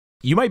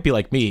You might be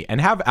like me and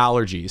have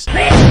allergies.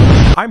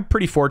 I'm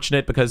pretty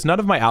fortunate because none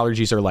of my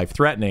allergies are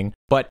life-threatening,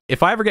 but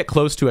if I ever get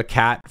close to a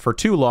cat for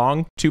too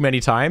long, too many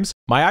times,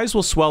 my eyes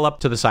will swell up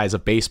to the size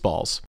of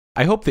baseballs.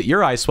 I hope that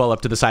your eyes swell up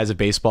to the size of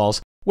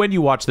baseballs when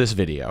you watch this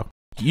video.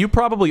 You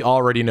probably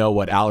already know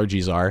what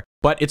allergies are,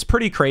 but it's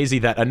pretty crazy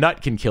that a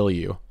nut can kill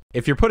you.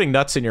 If you're putting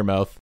nuts in your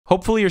mouth,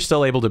 hopefully you're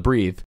still able to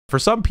breathe. For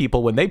some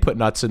people, when they put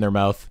nuts in their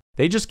mouth,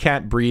 they just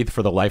can't breathe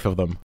for the life of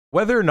them.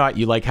 Whether or not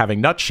you like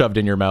having nuts shoved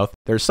in your mouth,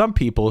 there's some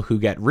people who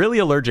get really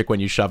allergic when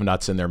you shove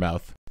nuts in their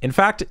mouth. In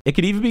fact, it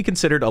could even be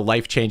considered a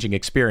life-changing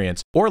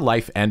experience or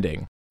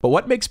life-ending. But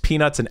what makes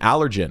peanuts an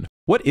allergen?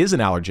 What is an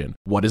allergen?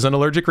 What is an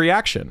allergic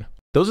reaction?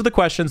 Those are the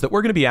questions that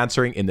we're going to be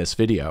answering in this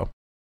video.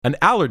 An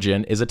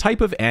allergen is a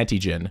type of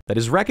antigen that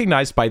is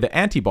recognized by the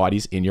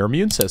antibodies in your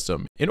immune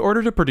system in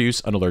order to produce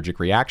an allergic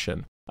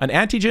reaction. An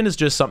antigen is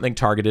just something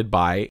targeted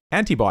by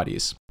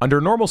antibodies. Under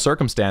normal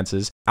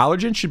circumstances,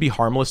 allergens should be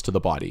harmless to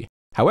the body.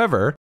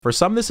 However, for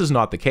some this is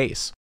not the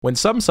case. When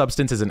some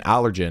substance is an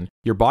allergen,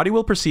 your body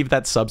will perceive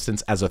that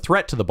substance as a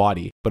threat to the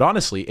body, but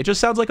honestly, it just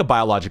sounds like a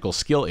biological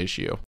skill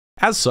issue.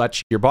 As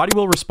such, your body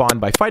will respond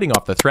by fighting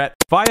off the threat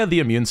via the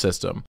immune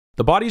system.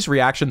 The body's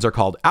reactions are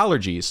called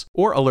allergies,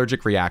 or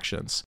allergic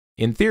reactions.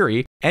 In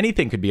theory,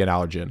 anything could be an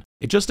allergen.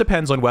 It just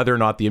depends on whether or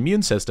not the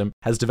immune system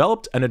has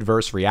developed an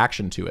adverse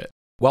reaction to it.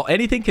 While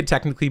anything can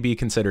technically be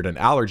considered an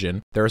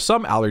allergen, there are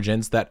some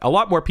allergens that a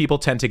lot more people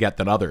tend to get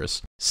than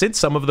others. Since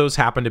some of those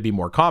happen to be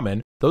more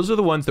common, those are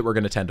the ones that we're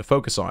going to tend to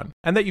focus on,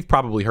 and that you've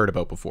probably heard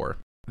about before.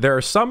 There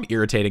are some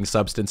irritating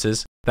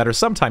substances that are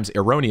sometimes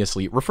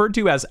erroneously referred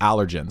to as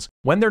allergens,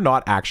 when they're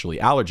not actually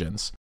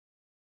allergens.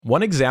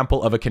 One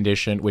example of a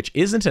condition which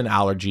isn't an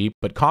allergy,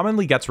 but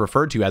commonly gets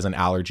referred to as an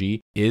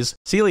allergy, is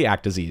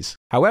celiac disease.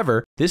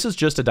 However, this is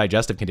just a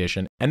digestive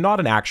condition and not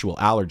an actual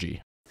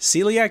allergy.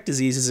 Celiac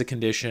disease is a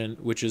condition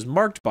which is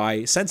marked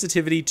by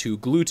sensitivity to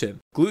gluten.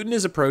 Gluten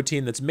is a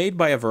protein that's made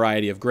by a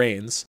variety of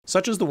grains,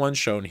 such as the ones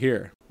shown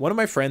here. One of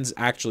my friends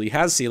actually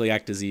has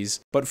celiac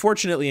disease, but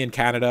fortunately in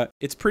Canada,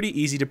 it's pretty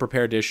easy to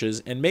prepare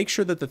dishes and make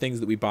sure that the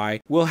things that we buy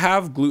will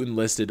have gluten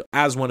listed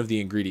as one of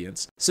the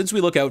ingredients, since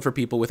we look out for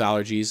people with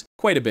allergies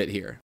quite a bit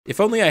here.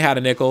 If only I had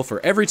a nickel for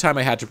every time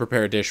I had to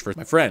prepare a dish for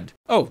my friend.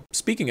 Oh,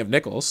 speaking of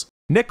nickels.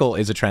 Nickel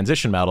is a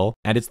transition metal,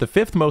 and it's the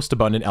 5th most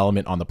abundant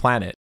element on the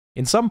planet.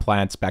 In some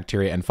plants,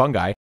 bacteria, and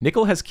fungi,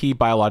 nickel has key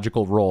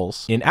biological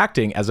roles in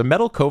acting as a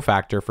metal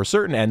cofactor for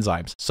certain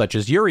enzymes, such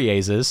as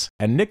ureases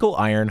and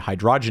nickel-iron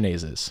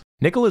hydrogenases.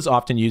 Nickel is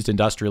often used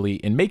industrially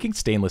in making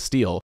stainless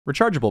steel,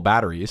 rechargeable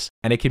batteries,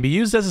 and it can be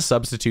used as a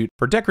substitute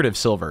for decorative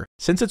silver,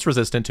 since it's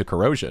resistant to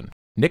corrosion.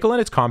 Nickel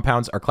and its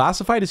compounds are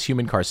classified as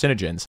human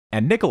carcinogens,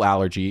 and nickel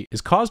allergy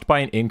is caused by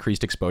an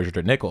increased exposure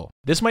to nickel.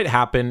 This might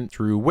happen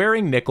through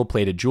wearing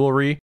nickel-plated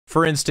jewelry.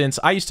 For instance,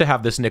 I used to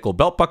have this nickel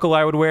belt buckle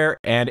I would wear,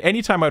 and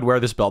anytime I'd wear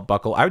this belt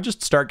buckle, I would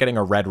just start getting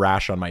a red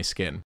rash on my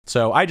skin.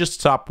 So I just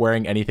stopped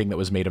wearing anything that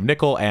was made of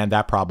nickel, and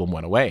that problem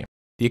went away.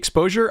 The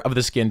exposure of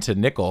the skin to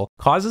nickel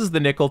causes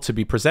the nickel to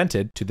be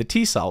presented to the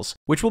T cells,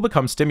 which will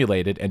become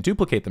stimulated and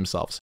duplicate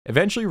themselves,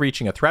 eventually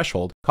reaching a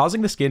threshold,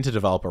 causing the skin to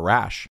develop a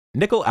rash.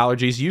 Nickel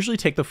allergies usually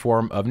take the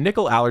form of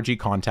nickel allergy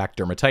contact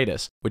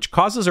dermatitis, which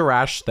causes a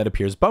rash that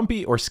appears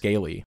bumpy or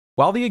scaly.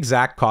 While the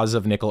exact cause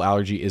of nickel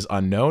allergy is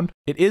unknown,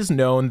 it is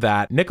known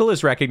that nickel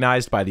is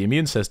recognized by the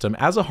immune system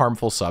as a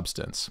harmful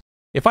substance.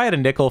 If I had a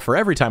nickel for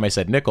every time I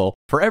said nickel,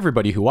 for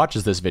everybody who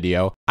watches this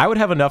video, I would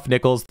have enough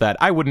nickels that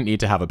I wouldn't need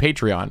to have a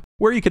Patreon,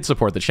 where you could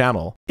support the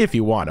channel, if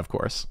you want, of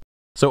course.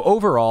 So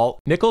overall,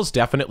 nickel's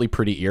definitely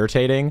pretty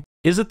irritating.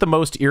 Is it the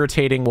most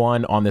irritating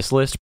one on this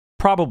list?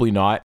 Probably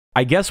not.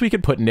 I guess we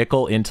could put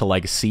nickel into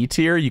like C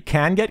tier. You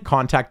can get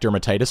contact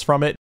dermatitis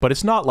from it, but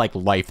it's not like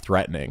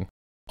life-threatening.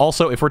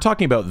 Also, if we're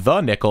talking about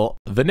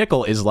the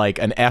nickel is like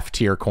an F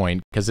tier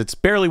coin, because it's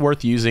barely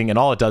worth using and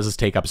all it does is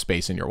take up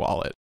space in your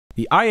wallet.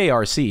 The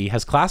IARC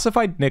has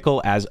classified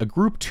nickel as a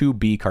group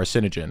 2B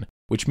carcinogen,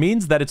 which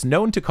means that it's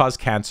known to cause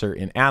cancer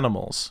in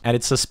animals, and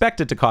it's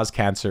suspected to cause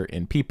cancer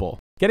in people.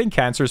 Getting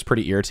cancer is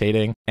pretty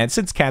irritating, and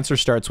since cancer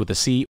starts with a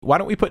C, why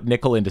don't we put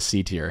nickel into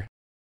C tier?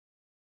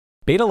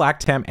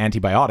 Beta-lactam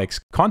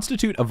antibiotics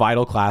constitute a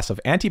vital class of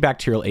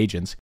antibacterial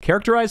agents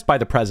characterized by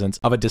the presence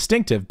of a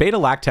distinctive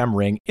beta-lactam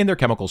ring in their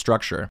chemical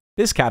structure.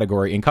 This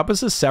category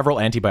encompasses several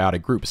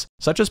antibiotic groups,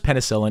 such as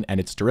penicillin and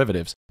its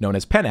derivatives, known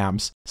as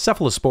penams,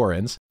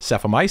 cephalosporins,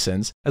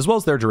 cefamycins, as well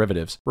as their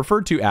derivatives,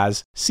 referred to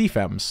as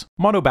cefems,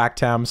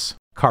 monobactams,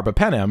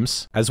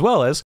 carbapenems, as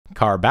well as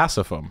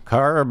carbacifum.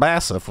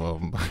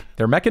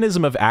 Their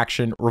mechanism of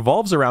action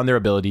revolves around their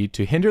ability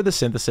to hinder the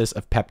synthesis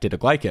of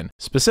peptidoglycan,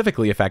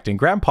 specifically affecting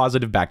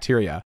gram-positive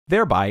bacteria,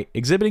 thereby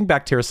exhibiting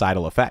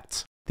bactericidal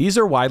effects. These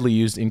are widely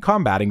used in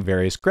combating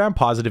various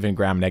gram-positive and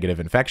gram-negative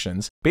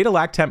infections.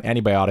 Beta-lactam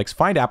antibiotics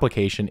find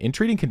application in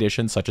treating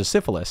conditions such as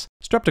syphilis,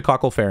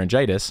 streptococcal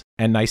pharyngitis,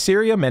 and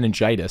Neisseria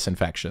meningitis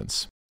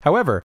infections.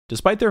 However,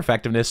 despite their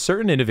effectiveness,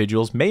 certain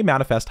individuals may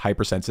manifest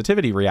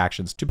hypersensitivity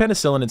reactions to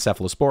penicillin and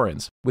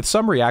cephalosporins, with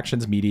some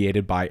reactions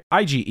mediated by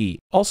IgE,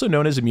 also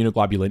known as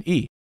immunoglobulin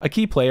E, a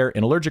key player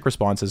in allergic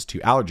responses to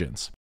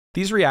allergens.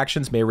 These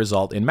reactions may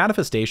result in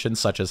manifestations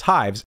such as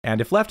hives,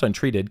 and if left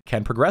untreated,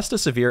 can progress to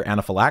severe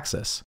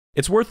anaphylaxis.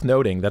 It's worth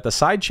noting that the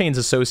side chains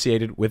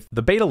associated with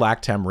the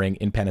beta-lactam ring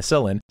in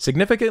penicillin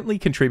significantly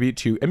contribute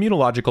to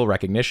immunological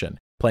recognition,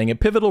 playing a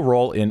pivotal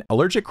role in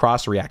allergic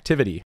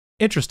cross-reactivity.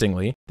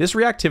 Interestingly, this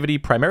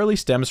reactivity primarily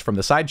stems from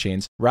the side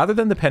chains rather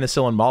than the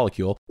penicillin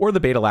molecule or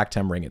the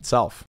beta-lactam ring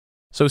itself.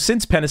 So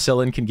since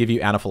penicillin can give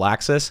you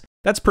anaphylaxis,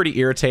 that's pretty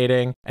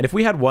irritating, and if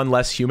we had one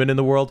less human in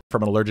the world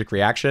from an allergic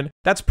reaction,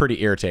 that's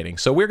pretty irritating,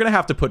 so we're going to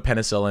have to put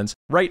penicillins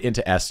right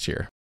into S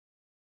tier.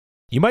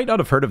 You might not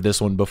have heard of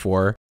this one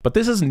before, but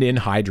this is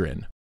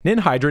Ninhydrin.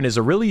 Ninhydrin is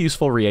a really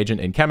useful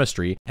reagent in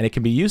chemistry, and it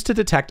can be used to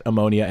detect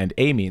ammonia and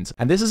amines,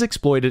 and this is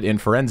exploited in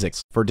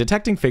forensics for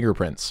detecting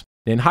fingerprints.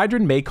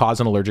 Ninhydrin may cause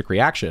an allergic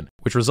reaction,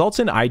 which results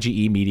in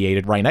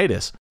IgE-mediated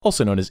rhinitis,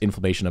 also known as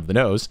inflammation of the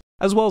nose,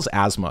 as well as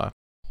asthma.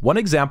 One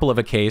example of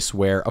a case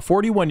where a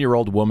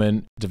 41-year-old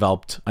woman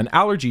developed an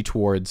allergy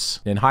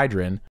towards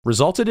Ninhydrin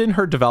resulted in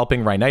her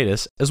developing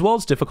rhinitis as well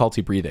as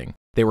difficulty breathing.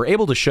 They were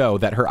able to show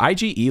that her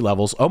IgE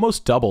levels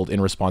almost doubled in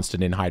response to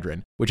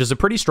Ninhydrin, which is a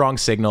pretty strong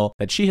signal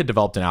that she had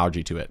developed an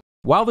allergy to it.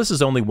 While this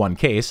is only one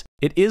case,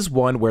 it is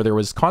one where there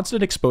was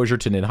constant exposure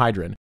to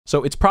Ninhydrin,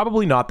 so it's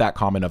probably not that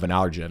common of an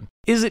allergen.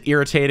 Is it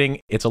irritating?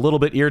 It's a little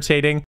bit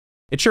irritating.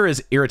 It sure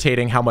is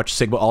irritating how much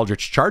Sigma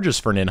Aldrich charges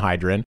for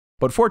Ninhydrin,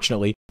 but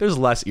fortunately, there's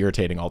less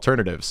irritating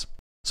alternatives.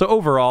 So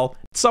overall,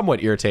 it's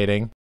somewhat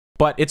irritating,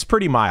 but it's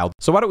pretty mild,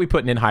 so why don't we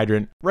put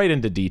Ninhydrin right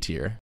into D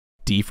tier?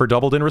 D for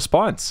doubled in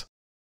response.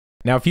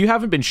 Now, if you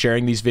haven't been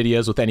sharing these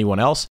videos with anyone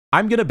else,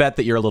 I'm gonna bet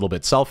that you're a little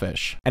bit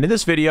selfish. And in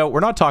this video,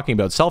 we're not talking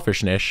about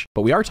selfishness,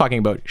 but we are talking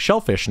about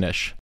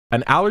shellfishness.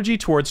 An allergy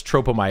towards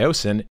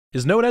tropomyosin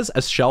is known as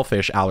a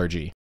shellfish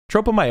allergy.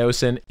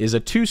 Tropomyosin is a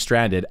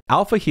two-stranded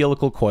alpha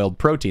helical coiled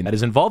protein that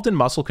is involved in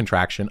muscle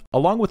contraction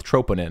along with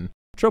troponin.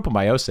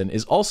 Tropomyosin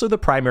is also the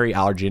primary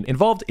allergen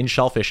involved in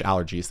shellfish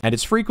allergies, and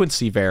its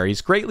frequency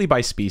varies greatly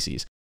by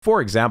species.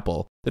 For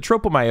example, the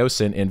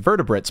tropomyosin in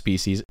vertebrate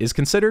species is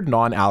considered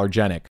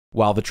non-allergenic,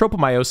 while the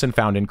tropomyosin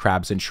found in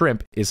crabs and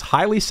shrimp is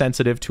highly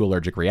sensitive to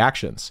allergic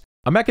reactions.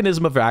 A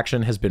mechanism of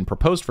action has been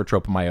proposed for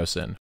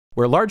tropomyosin,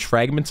 where large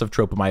fragments of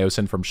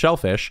tropomyosin from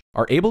shellfish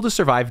are able to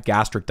survive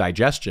gastric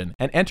digestion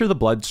and enter the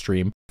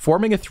bloodstream,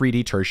 forming a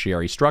 3D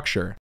tertiary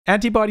structure.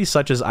 Antibodies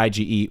such as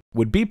IgE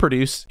would be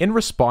produced in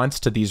response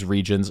to these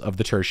regions of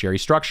the tertiary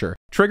structure,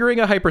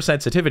 triggering a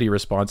hypersensitivity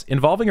response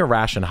involving a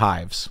rash and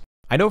hives.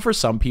 I know for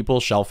some people,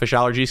 shellfish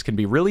allergies can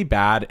be really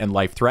bad and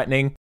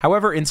life-threatening.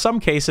 However, in some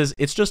cases,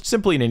 it's just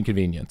simply an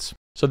inconvenience.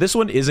 So this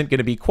one isn't going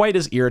to be quite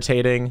as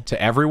irritating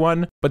to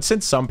everyone, but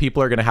since some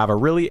people are going to have a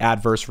really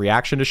adverse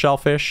reaction to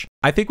shellfish,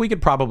 I think we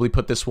could probably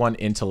put this one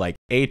into like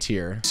A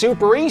tier.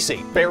 Super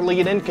easy, barely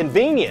an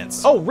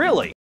inconvenience. Oh,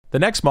 really? The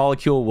next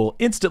molecule will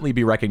instantly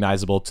be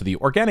recognizable to the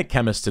organic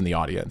chemists in the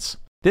audience.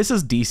 This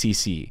is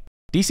DCC.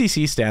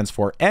 DCC stands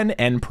for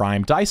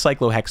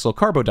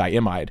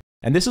N-N'-dicyclohexylcarbodiimide,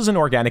 and this is an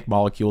organic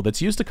molecule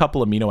that's used to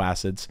couple amino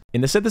acids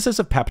in the synthesis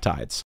of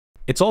peptides.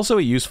 It's also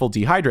a useful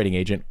dehydrating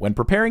agent when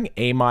preparing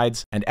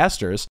amides and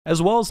esters,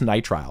 as well as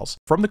nitriles,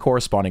 from the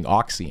corresponding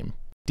oxime.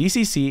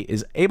 DCC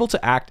is able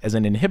to act as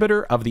an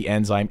inhibitor of the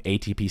enzyme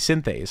ATP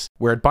synthase,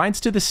 where it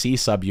binds to the C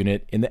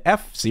subunit in the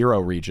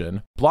F0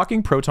 region,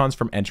 blocking protons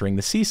from entering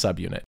the C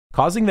subunit,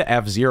 causing the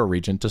F0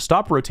 region to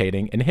stop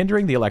rotating and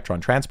hindering the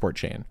electron transport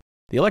chain.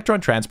 The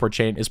electron transport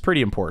chain is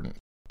pretty important.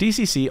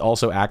 DCC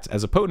also acts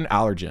as a potent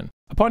allergen.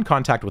 Upon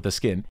contact with the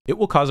skin, it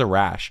will cause a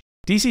rash.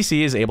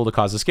 DCC is able to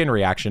cause a skin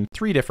reaction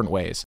 3 different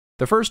ways.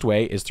 The first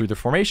way is through the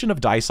formation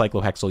of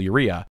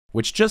dicyclohexylurea,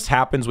 which just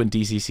happens when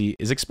DCC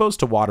is exposed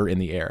to water in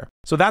the air.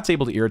 So that's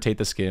able to irritate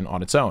the skin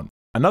on its own.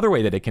 Another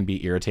way that it can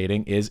be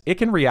irritating is it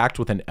can react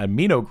with an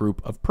amino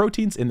group of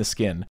proteins in the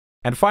skin.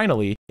 And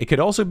finally, it could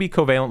also be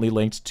covalently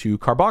linked to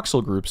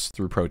carboxyl groups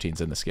through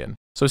proteins in the skin.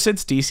 So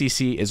since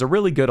DCC is a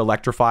really good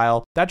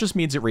electrophile, that just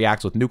means it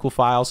reacts with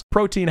nucleophiles.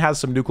 Protein has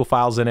some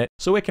nucleophiles in it,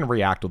 so it can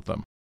react with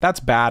them. That's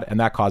bad, and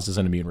that causes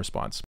an immune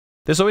response.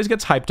 This always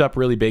gets hyped up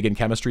really big in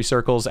chemistry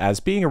circles as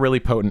being a really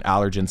potent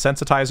allergen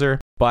sensitizer,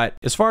 but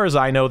as far as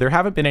I know, there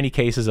haven't been any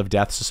cases of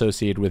deaths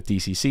associated with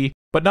DCC,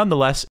 but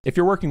nonetheless, if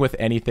you're working with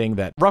anything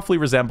that roughly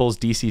resembles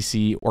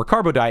DCC or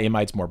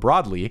carbodiimides more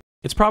broadly,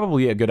 it's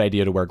probably a good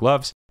idea to wear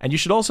gloves, and you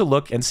should also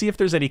look and see if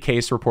there's any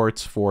case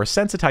reports for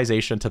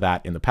sensitization to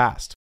that in the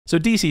past. So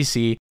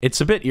DCC,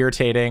 it's a bit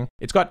irritating.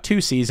 It's got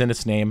 2 C's in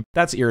its name.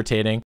 That's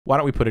irritating. Why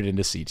don't we put it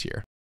into C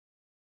tier?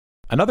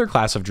 Another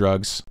class of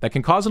drugs that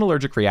can cause an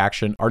allergic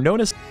reaction are known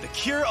as the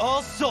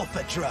cure-all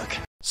sulfa drug.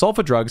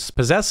 Sulfa drugs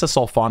possess a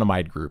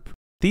sulfonamide group.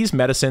 These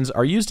medicines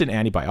are used in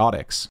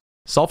antibiotics.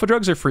 Sulfa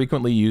drugs are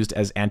frequently used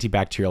as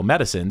antibacterial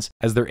medicines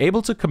as they're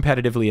able to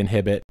competitively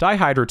inhibit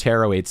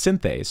dihydropteroate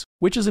synthase,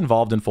 which is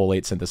involved in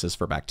folate synthesis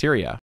for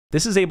bacteria.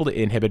 This is able to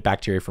inhibit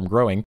bacteria from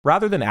growing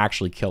rather than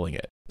actually killing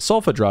it.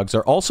 Sulfa drugs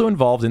are also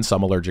involved in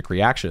some allergic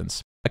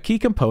reactions. A key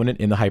component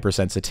in the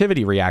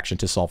hypersensitivity reaction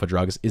to sulfa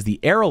drugs is the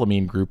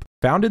arylamine group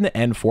found in the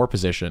N4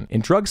 position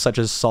in drugs such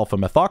as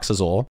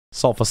sulfamethoxazole,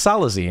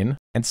 sulfasalazine,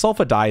 and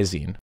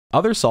sulfadiazine.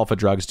 Other sulfa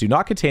drugs do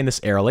not contain this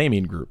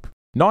arylamine group.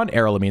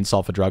 Non-arylamine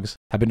sulfa drugs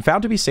have been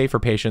found to be safe for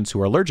patients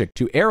who are allergic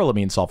to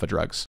arylamine sulfa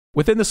drugs.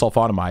 Within the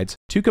sulfonamides,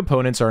 two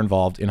components are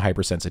involved in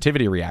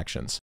hypersensitivity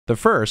reactions. The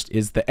first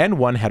is the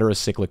N1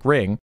 heterocyclic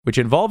ring, which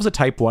involves a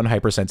type 1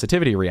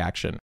 hypersensitivity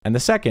reaction, and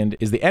the second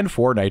is the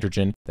N4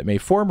 nitrogen that may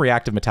form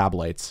reactive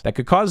metabolites that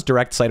could cause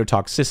direct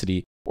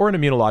cytotoxicity or an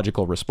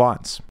immunological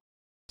response.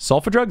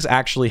 Sulfa drugs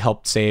actually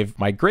helped save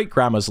my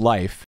great-grandma's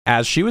life,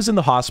 as she was in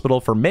the hospital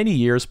for many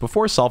years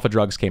before sulfa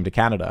drugs came to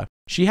Canada.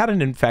 She had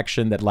an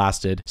infection that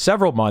lasted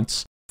several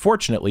months.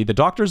 Fortunately, the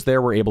doctors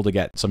there were able to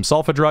get some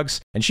sulfa drugs,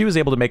 and she was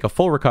able to make a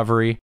full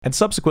recovery, and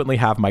subsequently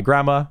have my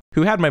grandma,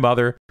 who had my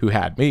mother, who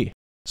had me.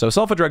 So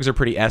sulfa drugs are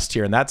pretty S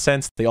tier in that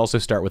sense. They also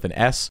start with an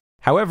S.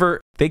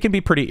 However, they can be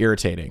pretty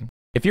irritating.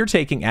 If you're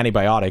taking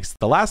antibiotics,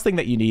 the last thing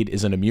that you need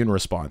is an immune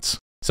response.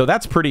 So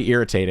that's pretty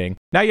irritating.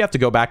 Now you have to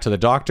go back to the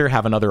doctor,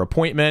 have another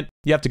appointment.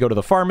 You have to go to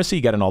the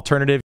pharmacy, get an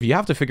alternative. You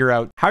have to figure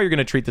out how you're going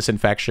to treat this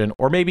infection,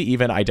 or maybe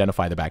even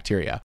identify the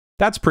bacteria.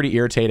 That's pretty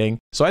irritating.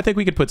 So I think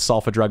we could put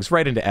sulfa drugs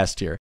right into S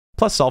tier.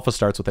 Plus sulfa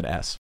starts with an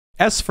S.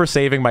 S for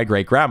saving my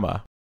great-grandma.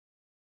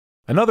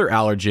 Another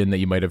allergen that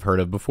you might have heard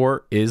of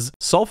before is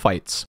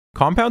sulfites.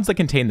 Compounds that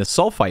contain the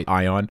sulfite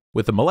ion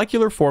with the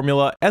molecular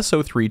formula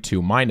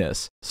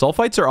SO32-.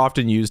 Sulfites are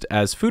often used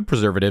as food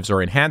preservatives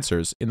or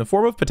enhancers in the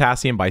form of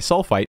potassium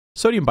bisulfite,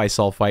 sodium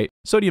bisulfite,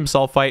 sodium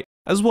sulfite,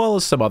 as well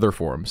as some other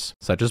forms,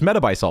 such as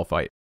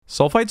metabisulfite.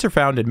 Sulfites are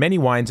found in many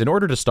wines in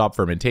order to stop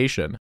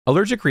fermentation.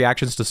 Allergic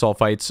reactions to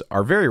sulfites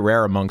are very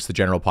rare amongst the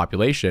general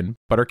population,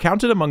 but are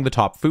counted among the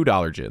top food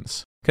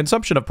allergens.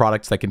 Consumption of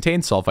products that contain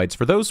sulfites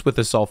for those with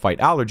a sulfite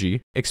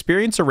allergy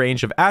experience a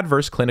range of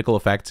adverse clinical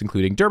effects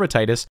including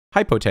dermatitis,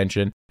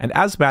 hypotension, and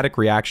asthmatic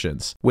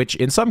reactions, which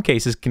in some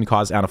cases can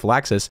cause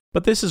anaphylaxis,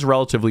 but this is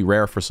relatively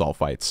rare for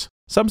sulfites.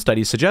 Some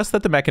studies suggest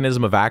that the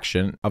mechanism of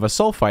action of a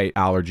sulfite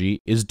allergy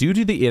is due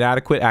to the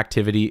inadequate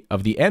activity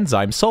of the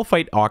enzyme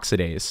sulfite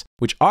oxidase,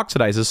 which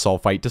oxidizes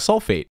sulfite to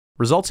sulfate,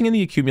 resulting in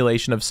the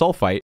accumulation of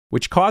sulfite,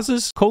 which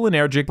causes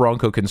cholinergic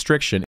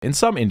bronchoconstriction in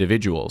some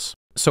individuals.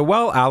 So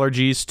while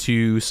allergies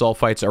to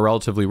sulfites are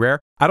relatively rare,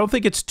 I don't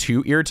think it's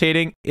too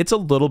irritating. It's a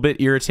little bit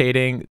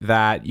irritating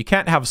that you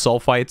can't have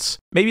sulfites.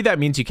 Maybe that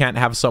means you can't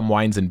have some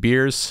wines and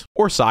beers,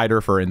 or cider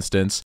for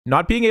instance.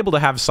 Not being able to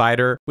have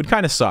cider would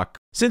kind of suck.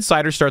 Since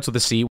cider starts with a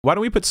C, why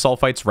don't we put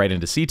sulfites right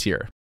into C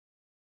tier?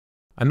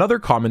 Another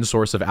common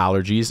source of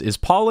allergies is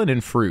pollen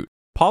in fruit.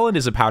 Pollen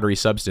is a powdery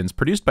substance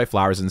produced by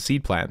flowers and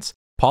seed plants.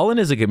 Pollen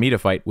is a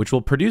gametophyte which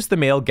will produce the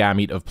male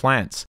gamete of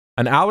plants.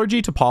 An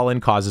allergy to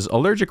pollen causes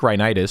allergic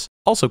rhinitis,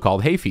 also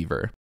called hay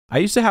fever. I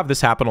used to have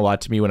this happen a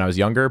lot to me when I was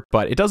younger,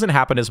 but it doesn't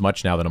happen as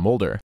much now that I'm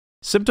older.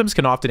 Symptoms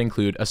can often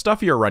include a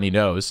stuffy or runny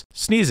nose,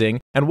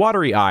 sneezing, and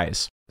watery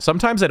eyes.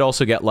 Sometimes I'd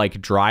also get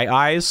like dry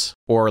eyes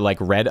or like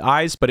red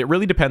eyes, but it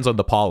really depends on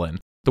the pollen.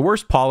 The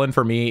worst pollen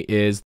for me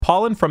is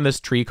pollen from this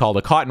tree called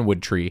a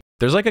cottonwood tree.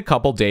 There's like a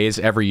couple days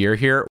every year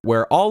here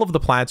where all of the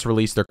plants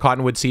release their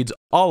cottonwood seeds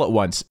all at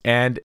once,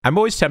 and I'm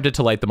always tempted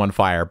to light them on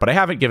fire, but I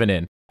haven't given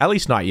in, at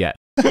least not yet.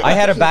 I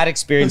had a bad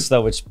experience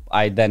though, which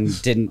I then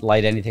didn't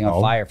light anything on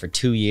fire for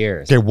 2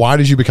 years. Okay, why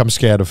did you become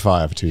scared of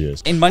fire for 2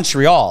 years? In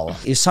Montreal,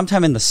 it was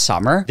sometime in the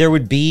summer, there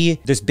would be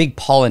this big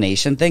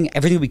pollination thing.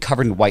 Everything would be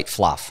covered in white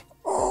fluff.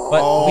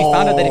 But we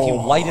found out that if you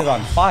light it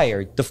on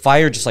fire, the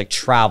fire just like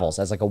travels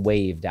as like a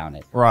wave down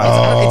it.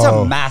 Right. It's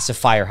a massive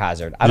fire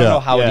hazard. I don't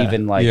know how it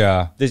even like,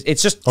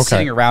 it's just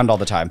sitting around all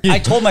the time. I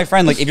told my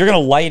friend, like, if you're going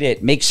to light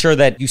it, make sure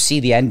that you see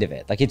the end of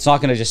it. Like, it's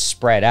not going to just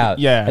spread out.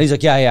 Yeah. And he's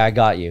like, yeah, I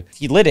got you.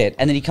 He lit it.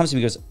 And then he comes to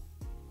me and goes,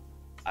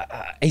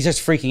 he starts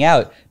freaking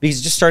out because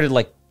it just started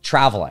like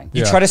traveling.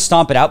 You try to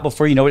stomp it out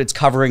before you know it, it's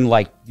covering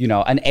like, you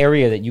know, an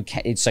area that you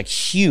can't, it's like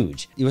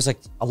huge. It was like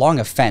along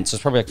a fence. It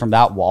was probably like from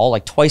that wall,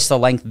 like twice the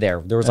length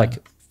there was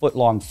like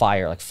foot-long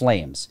fire, like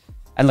flames.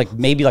 And like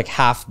maybe like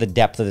half the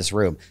depth of this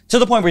room. To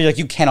the point where you're like,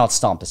 you cannot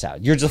stomp this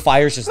out. The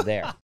fire's just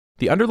there.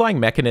 The underlying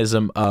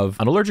mechanism of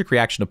an allergic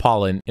reaction to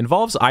pollen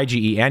involves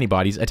IgE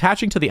antibodies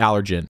attaching to the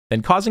allergen,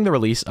 then causing the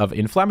release of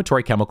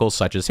inflammatory chemicals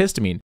such as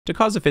histamine to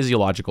cause a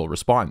physiological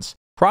response.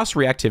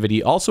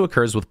 Cross-reactivity also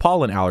occurs with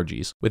pollen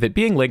allergies, with it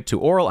being linked to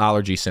oral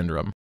allergy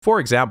syndrome. For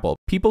example,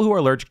 people who are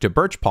allergic to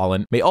birch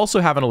pollen may also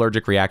have an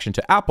allergic reaction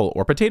to apple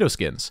or potato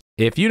skins.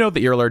 If you know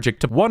that you're allergic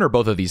to one or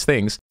both of these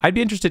things, I'd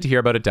be interested to hear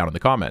about it down in the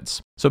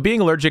comments. So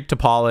being allergic to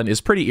pollen is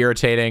pretty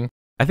irritating.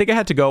 I think I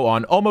had to go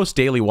on almost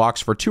daily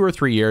walks for 2 or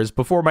 3 years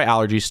before my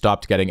allergies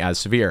stopped getting as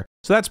severe.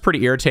 So that's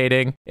pretty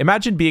irritating.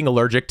 Imagine being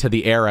allergic to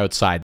the air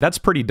outside. That's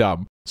pretty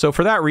dumb. So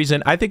for that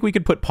reason, I think we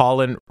could put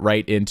pollen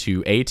right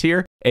into A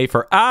tier. A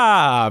for,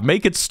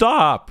 make it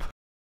stop.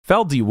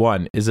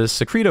 FeLD1 is a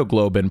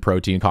secretoglobin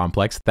protein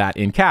complex that,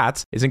 in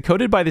cats, is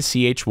encoded by the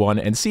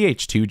CH1 and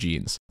CH2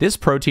 genes. This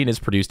protein is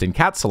produced in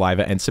cat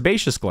saliva and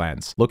sebaceous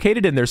glands,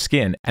 located in their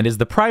skin, and is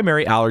the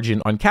primary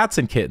allergen on cats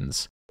and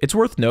kittens. It's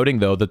worth noting,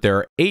 though, that there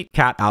are 8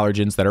 cat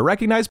allergens that are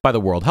recognized by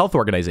the World Health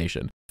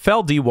Organization.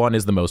 FeLD1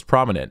 is the most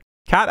prominent.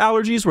 Cat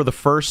allergies were the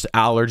first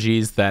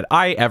allergies that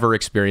I ever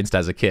experienced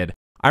as a kid.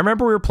 I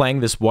remember we were playing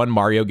this one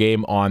Mario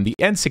game on the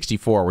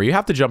N64 where you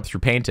have to jump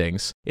through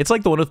paintings. It's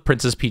like the one with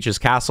Princess Peach's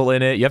castle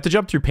in it. You have to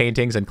jump through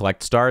paintings and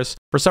collect stars.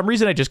 For some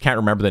reason, I just can't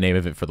remember the name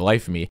of it for the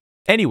life of me.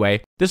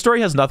 Anyway, this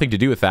story has nothing to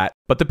do with that,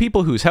 but the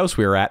people whose house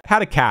we were at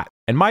had a cat,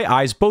 and my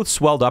eyes both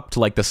swelled up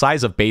to like the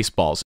size of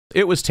baseballs.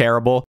 It was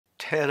terrible.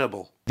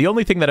 Terrible. The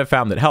only thing that I've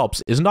found that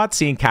helps is not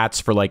seeing cats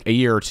for like a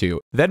year or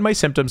two. Then my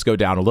symptoms go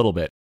down a little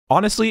bit.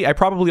 Honestly, I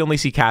probably only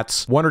see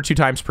cats 1 or 2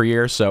 times per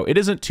year, so it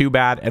isn't too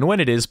bad, and when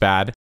it is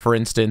bad, for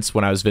instance,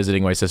 when I was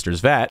visiting my sister's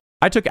vet,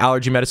 I took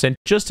allergy medicine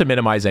just to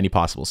minimize any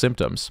possible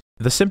symptoms.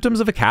 The symptoms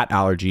of a cat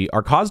allergy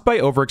are caused by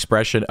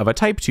overexpression of a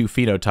type 2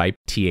 phenotype,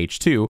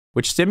 Th2,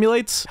 which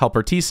stimulates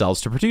helper T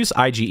cells to produce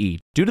IgE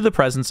due to the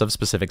presence of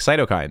specific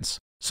cytokines.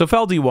 So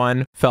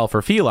FeLD1, fel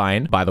for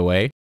feline, by the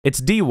way, it's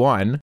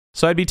D1,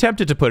 so I'd be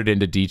tempted to put it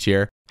into D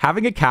tier.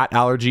 Having a cat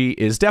allergy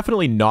is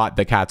definitely not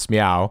the cat's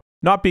meow.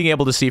 Not being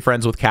able to see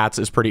friends with cats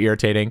is pretty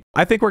irritating.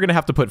 I think we're going to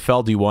have to put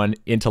FeLD1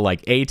 into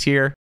like A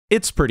tier.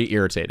 It's pretty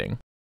irritating.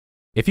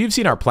 If you've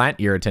seen our plant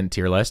irritant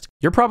tier list,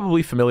 you're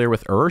probably familiar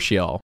with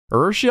urushiol.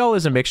 Urushiol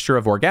is a mixture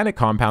of organic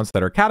compounds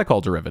that are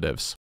catechol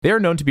derivatives. They are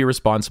known to be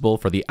responsible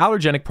for the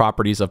allergenic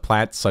properties of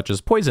plants such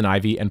as poison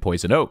ivy and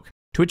poison oak.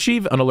 To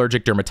achieve an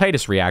allergic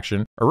dermatitis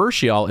reaction,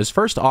 urushiol is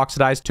first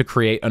oxidized to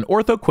create an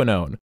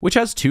orthoquinone, which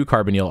has 2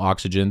 carbonyl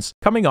oxygens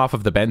coming off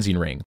of the benzene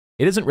ring.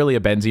 It isn't really a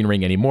benzene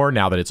ring anymore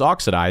now that it's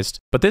oxidized,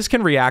 but this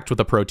can react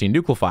with a protein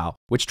nucleophile,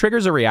 which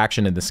triggers a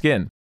reaction in the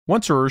skin.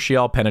 Once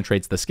urushiol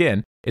penetrates the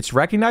skin, it's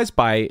recognized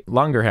by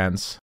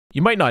Langerhans.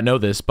 You might not know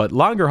this, but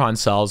Langerhans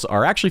cells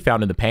are actually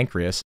found in the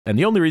pancreas, and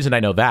the only reason I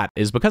know that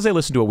is because I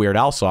listened to a Weird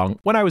Al song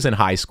when I was in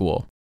high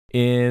school.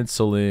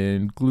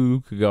 Insulin,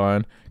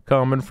 glucagon,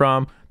 coming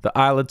from the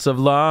islets of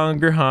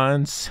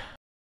Langerhans.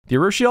 The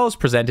urushiol is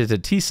presented to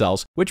T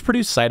cells, which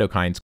produce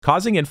cytokines,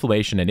 causing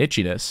inflammation and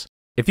itchiness.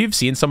 If you've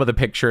seen some of the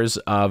pictures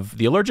of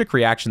the allergic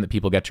reaction that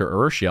people get to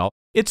urushiol,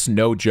 it's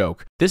no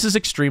joke. This is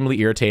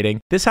extremely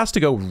irritating. This has to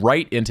go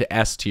right into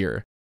S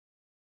tier.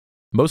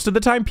 Most of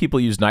the time people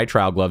use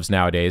nitrile gloves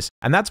nowadays,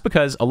 and that's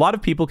because a lot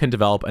of people can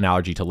develop an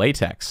allergy to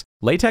latex.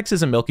 Latex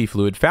is a milky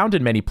fluid found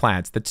in many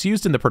plants that's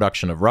used in the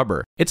production of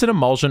rubber. It's an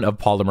emulsion of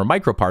polymer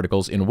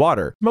microparticles in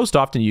water, most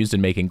often used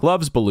in making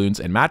gloves, balloons,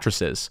 and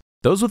mattresses.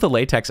 Those with a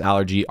latex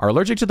allergy are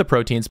allergic to the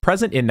proteins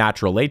present in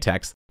natural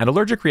latex, and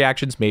allergic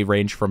reactions may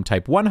range from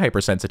type 1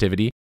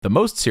 hypersensitivity, the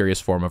most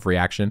serious form of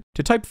reaction,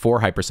 to type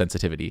 4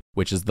 hypersensitivity,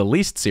 which is the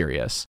least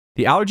serious.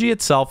 The allergy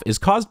itself is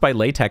caused by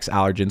latex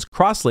allergens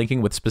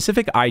cross-linking with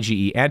specific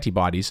IgE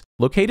antibodies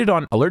located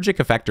on allergic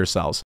effector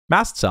cells,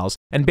 mast cells,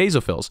 and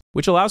basophils,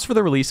 which allows for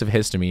the release of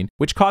histamine,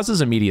 which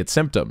causes immediate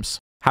symptoms.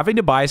 Having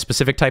to buy a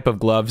specific type of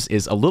gloves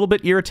is a little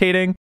bit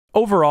irritating.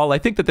 Overall, I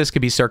think that this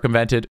could be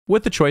circumvented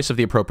with the choice of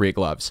the appropriate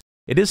gloves.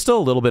 It is still a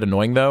little bit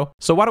annoying though,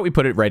 so why don't we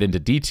put it right into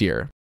D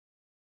tier?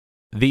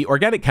 The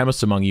organic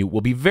chemists among you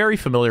will be very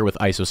familiar with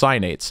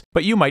isocyanates,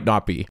 but you might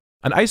not be.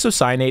 An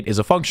isocyanate is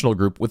a functional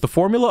group with the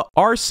formula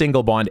R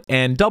single bond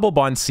N double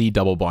bond C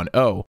double bond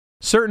O.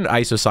 Certain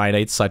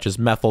isocyanates, such as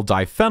methyl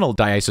diphenyl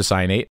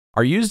diisocyanate,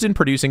 are used in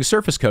producing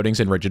surface coatings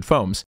and rigid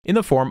foams in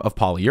the form of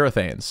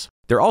polyurethanes.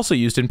 They're also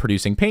used in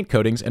producing paint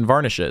coatings and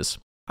varnishes.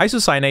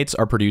 Isocyanates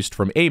are produced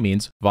from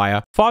amines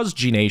via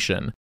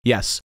phosgenation.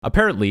 Yes,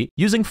 apparently,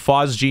 using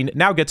phosgene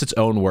now gets its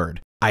own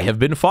word. I have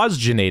been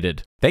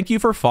phosgenated. Thank you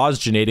for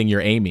phosgenating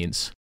your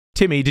amines.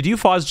 Timmy, did you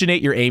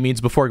phosgenate your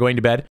amines before going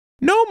to bed?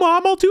 No,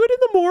 Mom, I'll do it in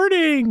the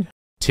morning.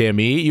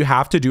 Timmy, you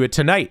have to do it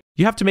tonight.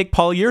 You have to make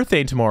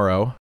polyurethane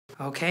tomorrow.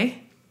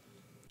 Okay.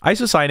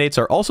 Isocyanates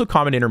are also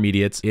common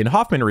intermediates in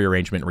Hofmann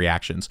rearrangement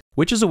reactions,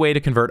 which is a way to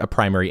convert a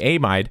primary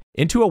amide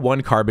into a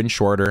 1-carbon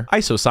shorter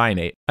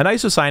isocyanate. An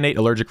isocyanate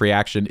allergic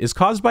reaction is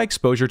caused by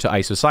exposure to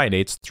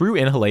isocyanates through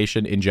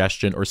inhalation,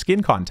 ingestion, or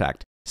skin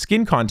contact.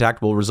 Skin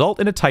contact will result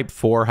in a type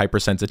 4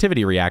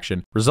 hypersensitivity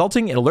reaction,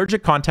 resulting in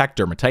allergic contact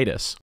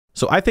dermatitis.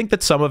 So I think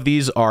that some of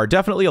these are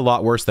definitely a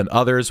lot worse than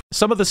others.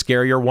 Some of the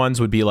scarier ones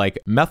would be like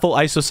methyl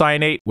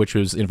isocyanate, which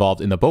was involved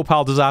in the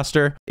Bhopal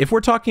disaster. If we're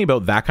talking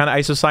about that kind of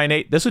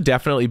isocyanate, this would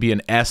definitely be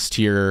an S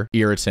tier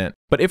irritant.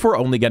 But if we're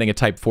only getting a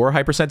type 4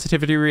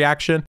 hypersensitivity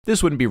reaction,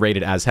 this wouldn't be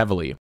rated as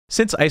heavily.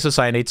 Since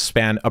isocyanates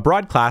span a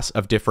broad class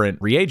of different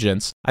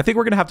reagents, I think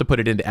we're going to have to put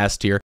it into S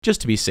tier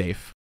just to be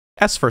safe.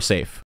 S for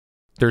safe.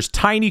 There's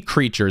tiny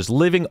creatures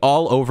living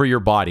all over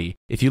your body.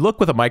 If you look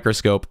with a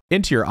microscope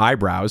into your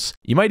eyebrows,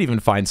 you might even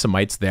find some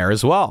mites there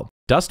as well.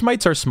 Dust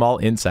mites are small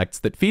insects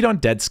that feed on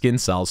dead skin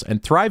cells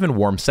and thrive in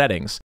warm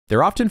settings.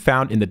 They're often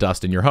found in the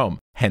dust in your home,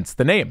 hence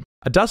the name.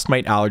 A dust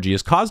mite allergy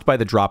is caused by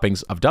the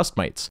droppings of dust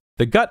mites.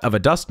 The gut of a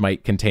dust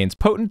mite contains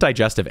potent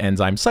digestive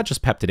enzymes such as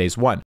peptidase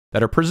 1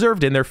 that are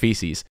preserved in their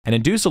feces and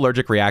induce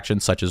allergic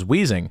reactions such as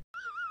wheezing,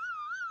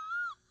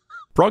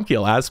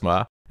 bronchial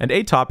asthma, and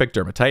atopic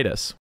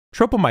dermatitis.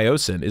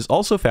 Tropomyosin is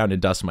also found in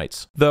dust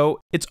mites, though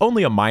it's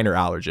only a minor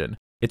allergen.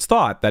 It's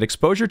thought that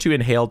exposure to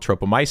inhaled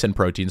tropomycin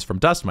proteins from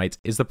dust mites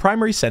is the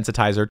primary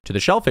sensitizer to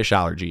the shellfish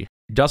allergy.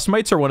 Dust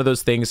mites are one of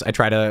those things I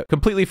try to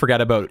completely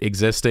forget about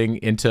existing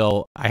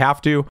until I have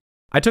to.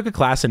 I took a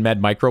class in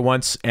Med Micro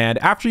once, and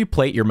after you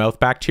plate your mouth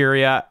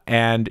bacteria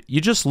and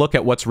you just look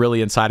at what's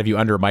really inside of you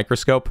under a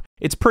microscope,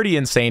 it's pretty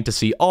insane to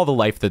see all the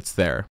life that's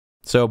there.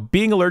 So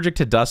being allergic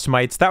to dust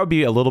mites, that would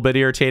be a little bit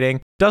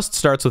irritating. Dust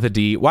starts with a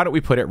D, why don't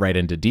we put it right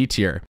into D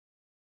tier?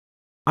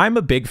 I'm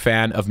a big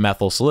fan of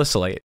methyl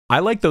salicylate. I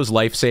like those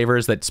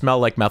lifesavers that smell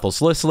like methyl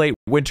salicylate,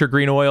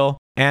 wintergreen oil,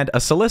 and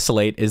a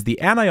salicylate is the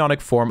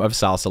anionic form of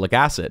salicylic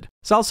acid.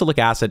 Salicylic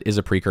acid is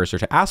a precursor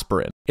to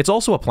aspirin. It's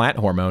also a plant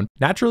hormone,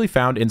 naturally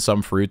found in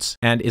some fruits,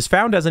 and is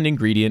found as an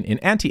ingredient in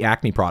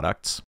anti-acne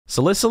products.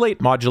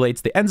 Salicylate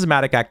modulates the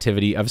enzymatic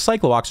activity of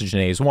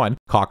cyclooxygenase 1,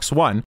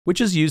 COX-1, which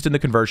is used in the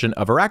conversion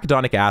of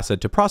arachidonic acid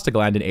to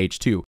prostaglandin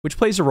H2, which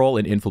plays a role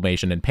in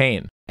inflammation and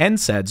pain.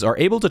 NSAIDs are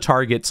able to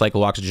target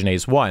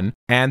cyclooxygenase 1,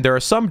 and there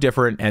are some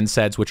different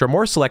NSAIDs which are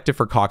more selective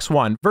for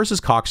COX-1 versus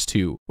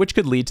COX-2, which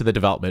could lead to the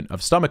development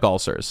of stomach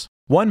ulcers.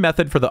 One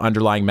method for the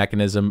underlying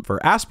mechanism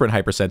for aspirin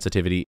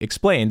hypersensitivity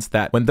explains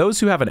that when those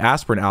who have an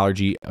aspirin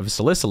allergy of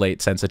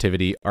salicylate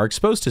sensitivity are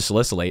exposed to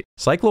salicylate,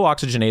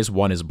 cyclooxygenase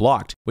 1 is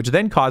blocked, which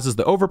then causes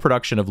the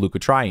overproduction of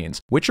leukotrienes,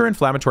 which are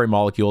inflammatory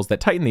molecules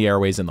that tighten the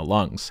airways in the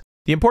lungs.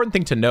 The important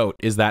thing to note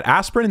is that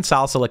aspirin and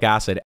salicylic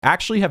acid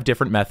actually have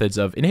different methods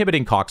of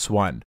inhibiting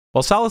COX-1.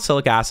 While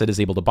salicylic acid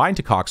is able to bind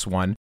to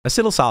COX-1,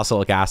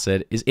 acetylsalicylic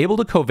acid is able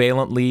to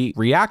covalently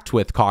react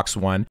with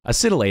COX-1,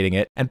 acetylating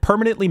it and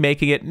permanently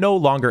making it no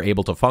longer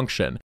able to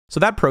function. So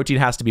that protein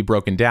has to be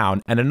broken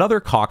down and another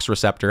COX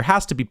receptor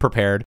has to be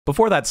prepared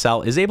before that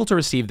cell is able to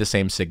receive the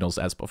same signals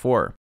as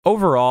before.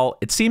 Overall,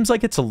 it seems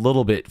like it's a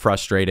little bit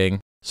frustrating.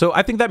 So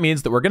I think that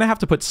means that we're going to have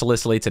to put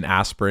salicylates and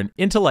aspirin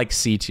into like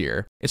C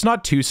tier. It's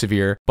not too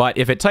severe, but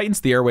if it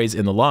tightens the airways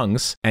in the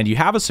lungs and you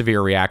have a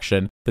severe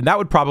reaction, then that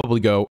would probably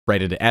go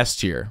right into S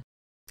tier.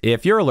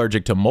 If you're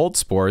allergic to mold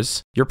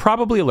spores, you're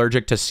probably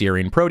allergic to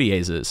serine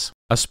proteases.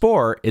 A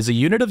spore is a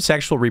unit of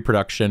sexual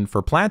reproduction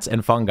for plants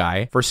and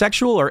fungi for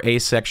sexual or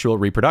asexual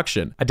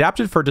reproduction,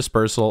 adapted for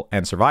dispersal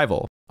and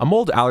survival. A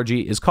mold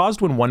allergy is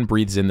caused when one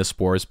breathes in the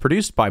spores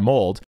produced by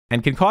mold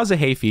and can cause a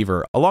hay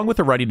fever along with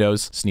a runny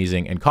nose,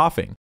 sneezing, and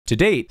coughing. To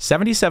date,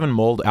 77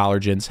 mold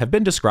allergens have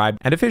been described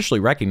and officially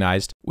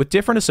recognized with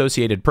different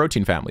associated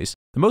protein families.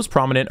 The most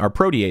prominent are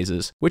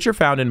proteases, which are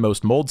found in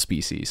most mold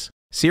species.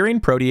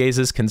 Serine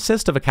proteases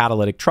consist of a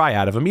catalytic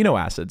triad of amino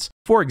acids.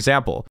 For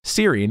example,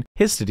 serine,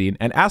 histidine,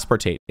 and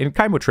aspartate in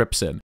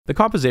chymotrypsin. The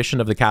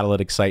composition of the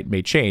catalytic site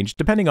may change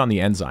depending on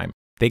the enzyme.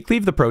 They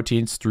cleave the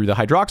proteins through the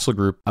hydroxyl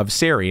group of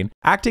serine,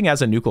 acting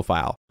as a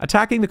nucleophile,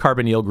 attacking the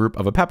carbonyl group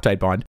of a peptide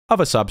bond of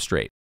a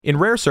substrate. In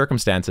rare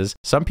circumstances,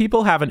 some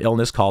people have an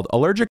illness called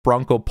allergic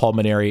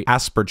bronchopulmonary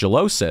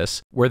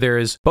aspergillosis, where there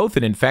is both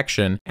an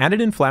infection and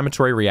an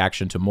inflammatory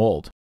reaction to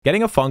mold.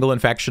 Getting a fungal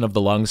infection of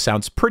the lungs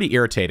sounds pretty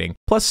irritating,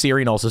 plus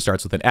serine also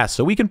starts with an S,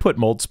 so we can put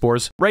mold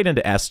spores right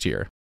into S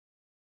tier.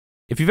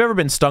 If you've ever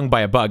been stung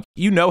by a bug,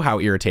 you know how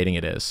irritating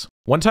it is.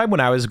 One time when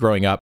I was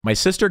growing up, my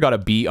sister got a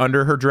bee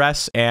under her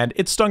dress and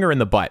it stung her in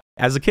the butt.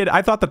 As a kid,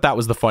 I thought that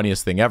was the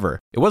funniest thing ever.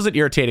 It wasn't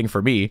irritating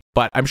for me,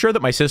 but I'm sure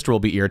that my sister will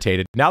be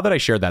irritated now that I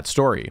shared that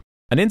story.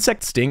 An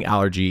insect sting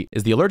allergy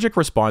is the allergic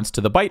response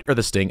to the bite or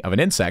the sting of an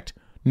insect.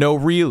 No,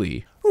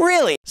 really.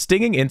 Really?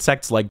 Stinging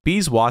insects like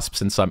bees,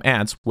 wasps, and some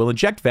ants will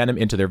inject venom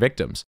into their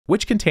victims,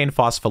 which contain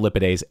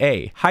phospholipidase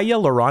A,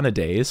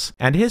 hyaluronidase,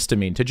 and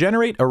histamine to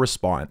generate a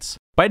response.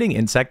 Biting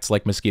insects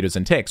like mosquitoes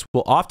and ticks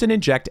will often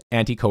inject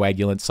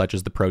anticoagulants such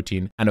as the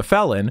protein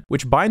anophelin,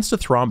 which binds to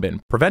thrombin,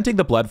 preventing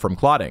the blood from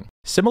clotting.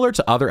 Similar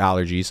to other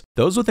allergies,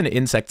 those with an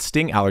insect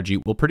sting allergy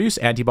will produce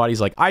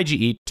antibodies like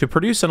IgE to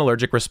produce an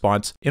allergic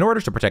response in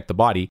order to protect the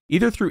body,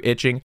 either through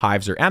itching,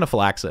 hives, or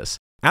anaphylaxis.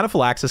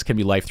 Anaphylaxis can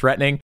be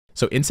life-threatening,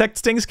 so insect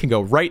stings can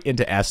go right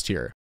into S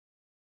tier.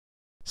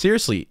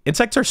 Seriously,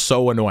 insects are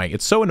so annoying.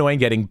 It's so annoying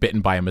getting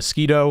bitten by a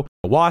mosquito,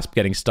 a wasp,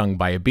 getting stung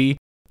by a bee.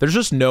 There's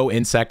just no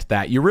insect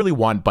that you really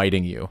want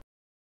biting you.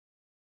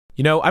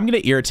 You know, I'm going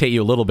to irritate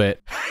you a little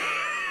bit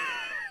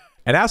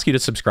and ask you to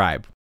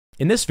subscribe.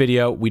 In this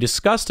video, we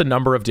discussed a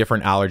number of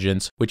different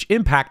allergens which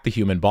impact the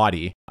human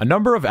body. A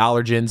number of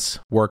allergens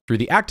work through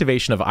the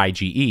activation of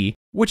IgE,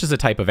 which is a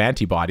type of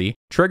antibody,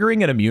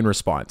 triggering an immune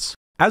response.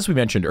 As we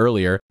mentioned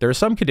earlier, there are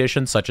some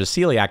conditions such as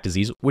celiac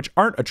disease which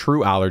aren't a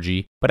true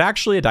allergy, but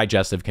actually a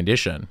digestive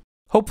condition.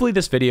 Hopefully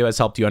this video has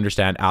helped you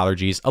understand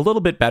allergies a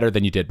little bit better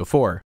than you did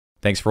before.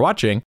 Thanks for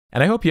watching,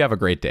 and I hope you have a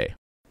great day.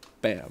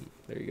 Bam.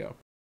 There you go.